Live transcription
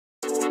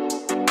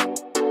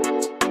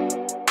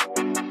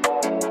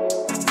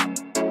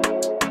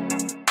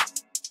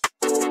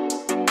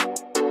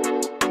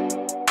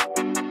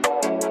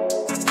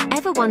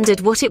Ever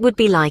wondered what it would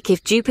be like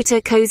if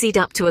Jupiter cozied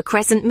up to a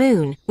crescent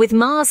moon, with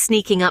Mars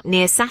sneaking up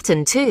near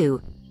Saturn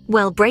too?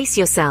 Well, brace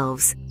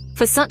yourselves,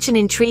 for such an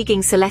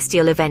intriguing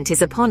celestial event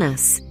is upon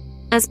us.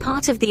 As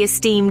part of the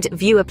esteemed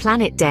Viewer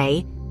Planet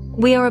Day,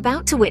 we are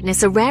about to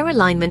witness a rare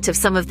alignment of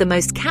some of the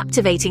most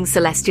captivating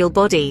celestial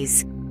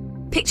bodies.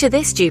 Picture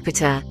this: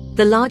 Jupiter,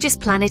 the largest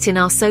planet in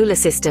our solar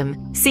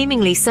system,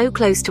 seemingly so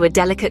close to a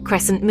delicate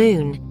crescent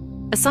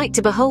moon. A sight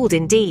to behold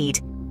indeed.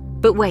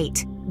 But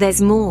wait,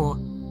 there's more.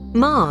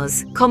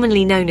 Mars,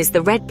 commonly known as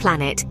the Red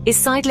Planet, is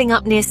sidling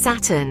up near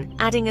Saturn,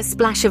 adding a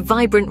splash of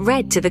vibrant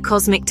red to the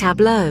cosmic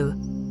tableau.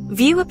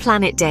 Viewer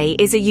Planet Day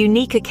is a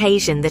unique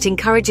occasion that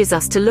encourages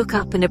us to look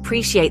up and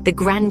appreciate the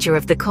grandeur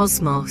of the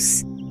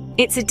cosmos.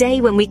 It's a day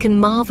when we can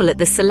marvel at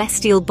the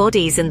celestial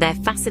bodies and their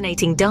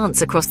fascinating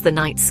dance across the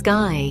night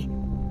sky.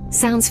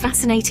 Sounds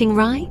fascinating,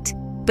 right?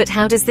 But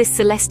how does this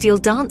celestial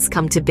dance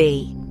come to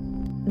be?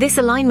 This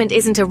alignment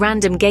isn't a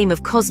random game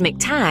of cosmic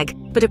tag,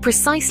 but a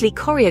precisely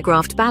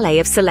choreographed ballet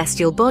of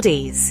celestial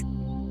bodies.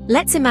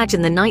 Let's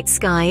imagine the night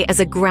sky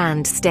as a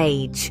grand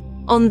stage.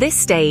 On this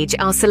stage,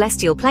 our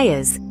celestial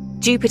players,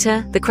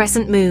 Jupiter, the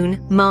crescent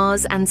moon,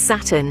 Mars, and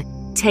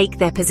Saturn, take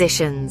their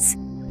positions.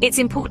 It's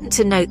important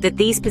to note that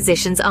these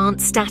positions aren't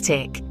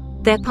static.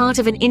 They're part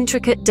of an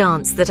intricate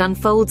dance that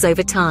unfolds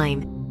over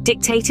time,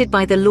 dictated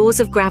by the laws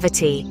of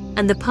gravity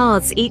and the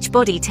paths each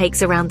body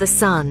takes around the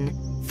sun.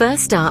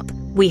 First up,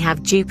 we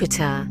have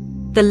Jupiter,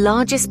 the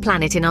largest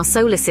planet in our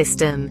solar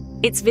system.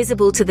 It's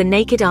visible to the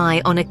naked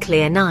eye on a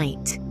clear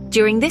night.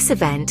 During this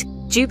event,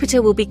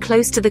 Jupiter will be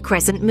close to the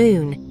crescent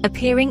moon,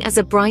 appearing as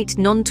a bright,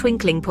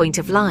 non-twinkling point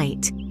of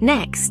light.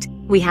 Next,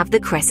 we have the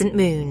crescent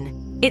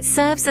moon. It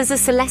serves as a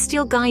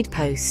celestial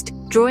guidepost,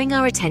 drawing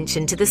our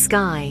attention to the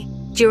sky.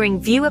 During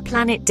Viewer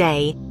Planet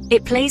Day,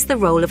 it plays the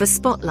role of a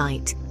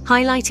spotlight,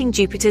 highlighting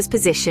Jupiter's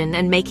position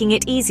and making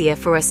it easier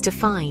for us to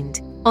find.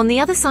 On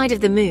the other side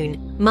of the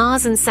moon,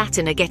 Mars and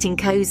Saturn are getting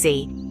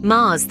cozy.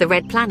 Mars, the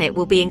red planet,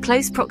 will be in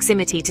close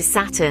proximity to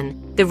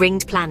Saturn, the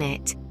ringed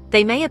planet.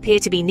 They may appear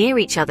to be near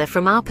each other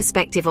from our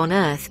perspective on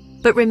Earth,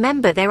 but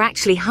remember they're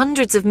actually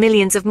hundreds of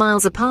millions of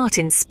miles apart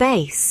in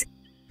space.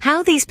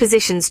 How these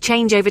positions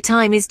change over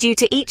time is due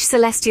to each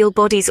celestial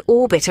body's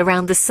orbit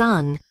around the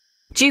Sun.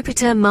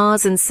 Jupiter,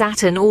 Mars, and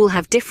Saturn all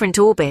have different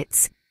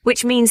orbits,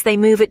 which means they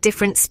move at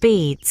different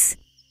speeds.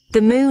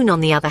 The Moon,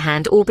 on the other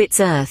hand, orbits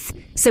Earth,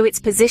 so its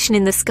position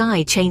in the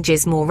sky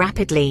changes more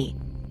rapidly.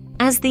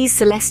 As these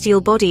celestial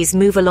bodies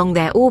move along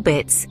their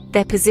orbits,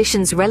 their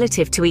positions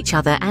relative to each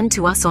other and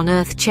to us on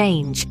Earth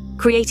change,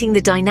 creating the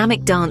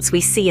dynamic dance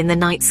we see in the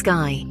night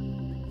sky.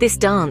 This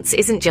dance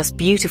isn't just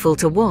beautiful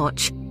to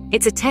watch,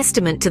 it's a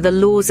testament to the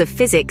laws of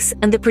physics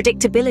and the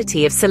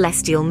predictability of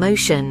celestial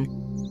motion.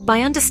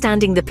 By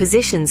understanding the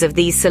positions of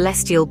these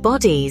celestial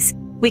bodies,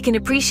 we can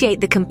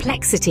appreciate the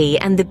complexity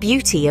and the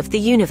beauty of the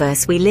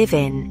universe we live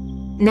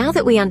in. Now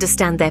that we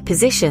understand their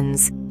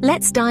positions,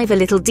 let's dive a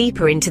little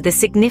deeper into the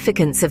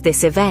significance of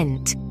this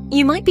event.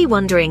 You might be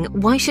wondering,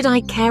 why should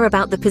I care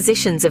about the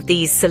positions of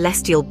these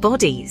celestial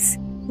bodies?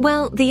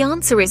 Well, the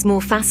answer is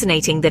more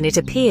fascinating than it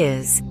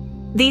appears.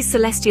 These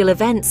celestial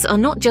events are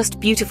not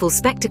just beautiful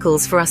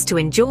spectacles for us to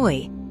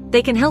enjoy.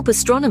 They can help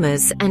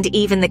astronomers and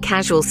even the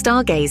casual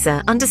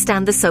stargazer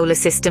understand the solar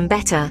system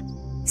better.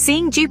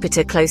 Seeing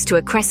Jupiter close to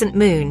a crescent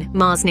moon,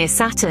 Mars near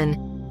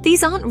Saturn,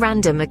 these aren't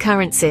random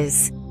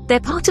occurrences. They're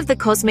part of the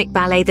cosmic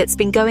ballet that's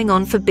been going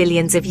on for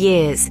billions of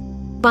years.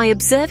 By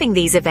observing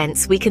these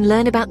events, we can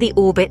learn about the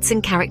orbits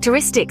and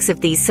characteristics of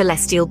these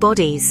celestial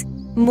bodies.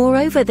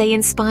 Moreover, they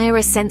inspire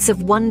a sense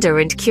of wonder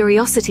and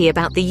curiosity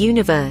about the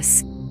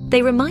universe.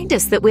 They remind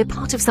us that we're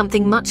part of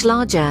something much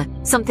larger,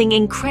 something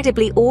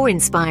incredibly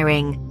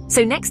awe-inspiring.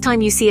 So next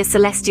time you see a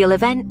celestial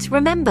event,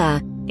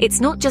 remember, it's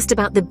not just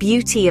about the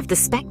beauty of the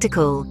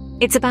spectacle.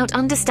 It's about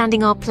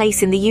understanding our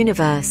place in the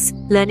universe,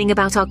 learning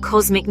about our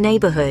cosmic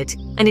neighborhood,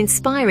 and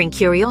inspiring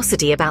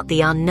curiosity about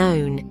the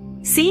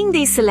unknown. Seeing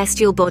these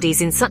celestial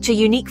bodies in such a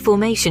unique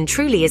formation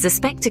truly is a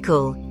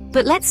spectacle.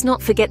 But let's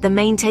not forget the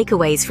main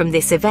takeaways from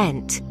this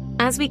event.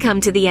 As we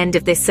come to the end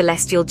of this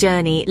celestial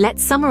journey,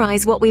 let's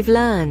summarize what we've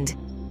learned.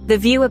 The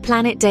Viewer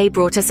Planet Day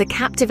brought us a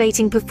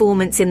captivating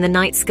performance in the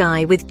night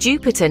sky, with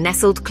Jupiter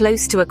nestled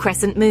close to a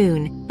crescent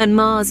moon and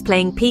Mars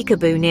playing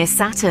peekaboo near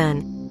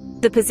Saturn.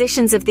 The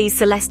positions of these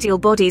celestial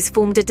bodies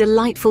formed a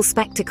delightful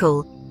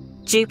spectacle.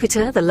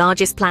 Jupiter, the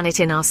largest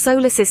planet in our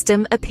solar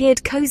system,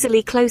 appeared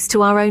cozily close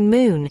to our own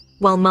moon,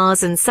 while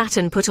Mars and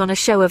Saturn put on a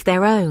show of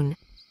their own.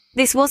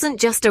 This wasn't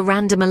just a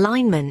random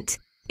alignment.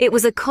 It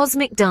was a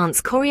cosmic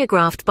dance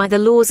choreographed by the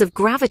laws of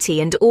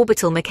gravity and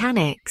orbital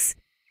mechanics.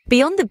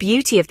 Beyond the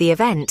beauty of the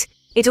event,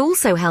 it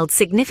also held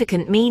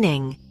significant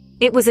meaning.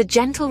 It was a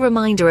gentle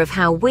reminder of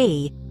how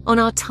we, on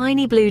our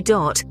tiny blue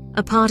dot,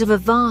 are part of a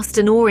vast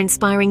and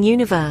awe-inspiring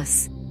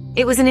universe.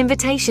 It was an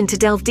invitation to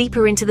delve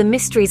deeper into the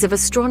mysteries of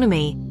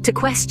astronomy, to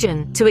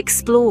question, to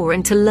explore,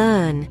 and to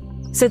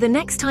learn. So the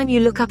next time you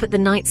look up at the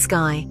night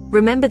sky,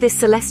 remember this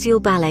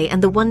celestial ballet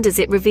and the wonders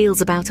it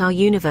reveals about our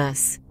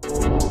universe.